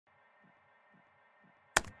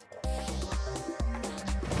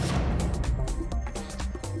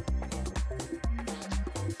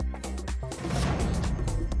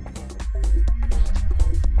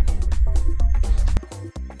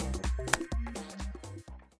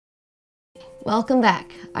Welcome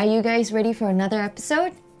back. Are you guys ready for another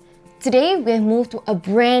episode? Today we have moved to a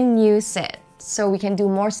brand new set, so we can do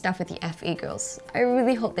more stuff with the FA girls. I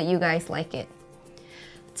really hope that you guys like it.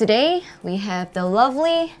 Today we have the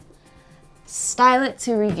lovely Stylet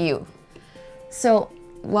to review. So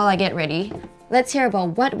while I get ready, let's hear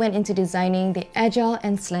about what went into designing the agile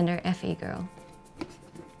and slender FA girl.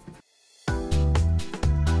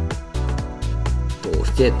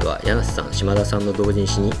 スティレットは柳瀬さん、島田さんの同人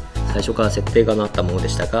誌に最初から設定がなったもので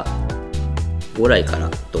したが、5来から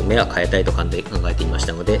目は変えたいと考えていまし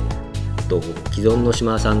たので、既存の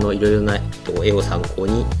島田さんのいろいろな絵を参考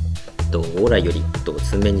に5来より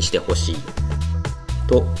通面にしてほしい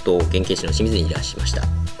と原型師の清水に依頼しました。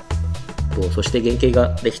そして原型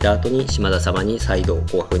ができた後に島田様に再度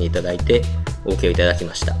ご確認いただいて OK をいただき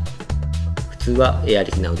ました。普通は絵あ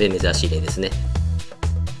りきなので珍しい例ですね。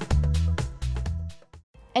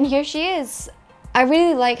And here she is! I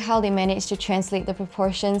really like how they managed to translate the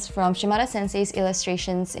proportions from Shimada Sensei's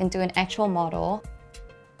illustrations into an actual model.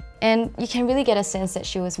 And you can really get a sense that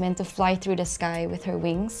she was meant to fly through the sky with her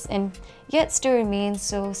wings, and yet still remain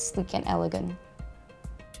so sleek and elegant.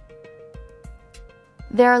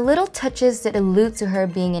 There are little touches that allude to her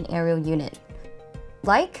being an aerial unit.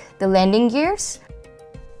 Like the landing gears,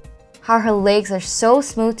 how her legs are so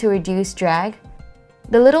smooth to reduce drag,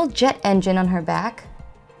 the little jet engine on her back,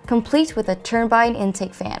 complete with a turbine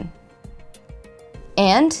intake fan.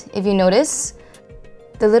 And, if you notice,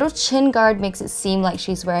 the little chin guard makes it seem like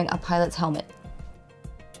she's wearing a pilot's helmet.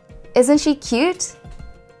 Isn't she cute?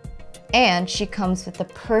 And she comes with the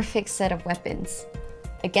perfect set of weapons.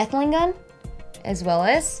 A Gatling gun, as well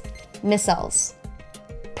as missiles.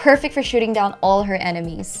 Perfect for shooting down all her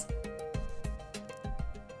enemies.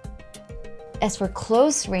 As for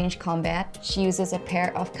close-range combat, she uses a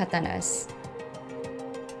pair of katanas.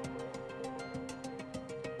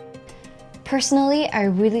 Personally, I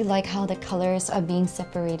really like how the colors are being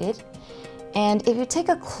separated, and if you take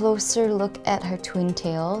a closer look at her twin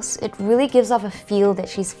tails, it really gives off a feel that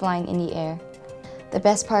she's flying in the air. The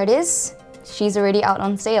best part is, she's already out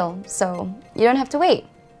on sale, so you don't have to wait.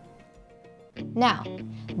 Now,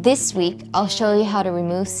 this week, I'll show you how to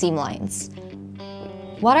remove seam lines.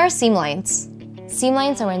 What are seam lines? Seam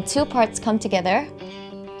lines are when two parts come together,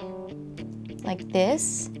 like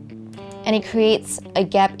this, and it creates a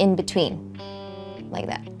gap in between. Like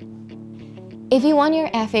that. If you want your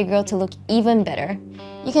FA girl to look even better,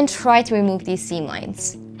 you can try to remove these seam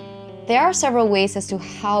lines. There are several ways as to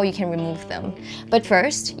how you can remove them, but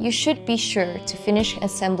first, you should be sure to finish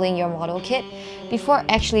assembling your model kit before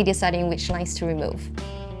actually deciding which lines to remove.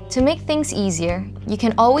 To make things easier, you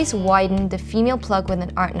can always widen the female plug with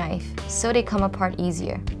an art knife so they come apart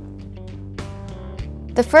easier.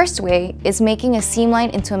 The first way is making a seam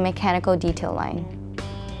line into a mechanical detail line.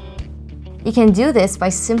 You can do this by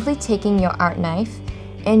simply taking your art knife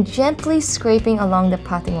and gently scraping along the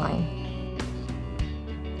pathing line.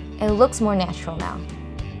 It looks more natural now.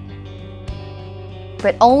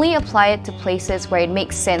 But only apply it to places where it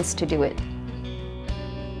makes sense to do it.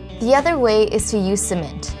 The other way is to use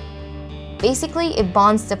cement. Basically, it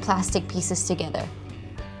bonds the plastic pieces together.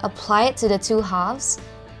 Apply it to the two halves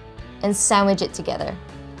and sandwich it together.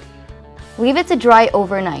 Leave it to dry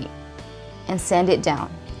overnight and sand it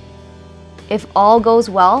down. If all goes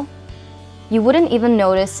well, you wouldn't even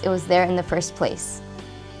notice it was there in the first place.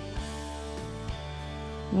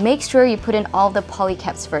 Make sure you put in all the poly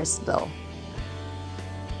caps first though.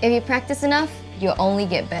 If you practice enough, you'll only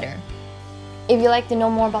get better. If you'd like to know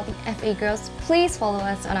more about the FA girls, please follow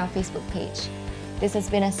us on our Facebook page. This has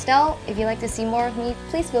been Estelle. If you'd like to see more of me,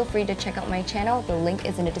 please feel free to check out my channel. The link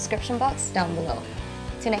is in the description box down below.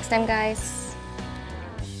 Till next time, guys.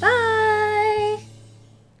 Bye!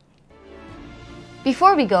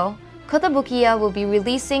 Before we go, Kotobukiya will be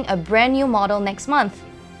releasing a brand new model next month,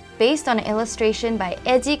 based on an illustration by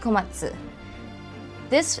Eiji Komatsu.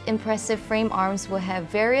 This impressive frame arms will have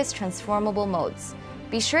various transformable modes.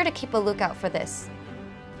 Be sure to keep a lookout for this.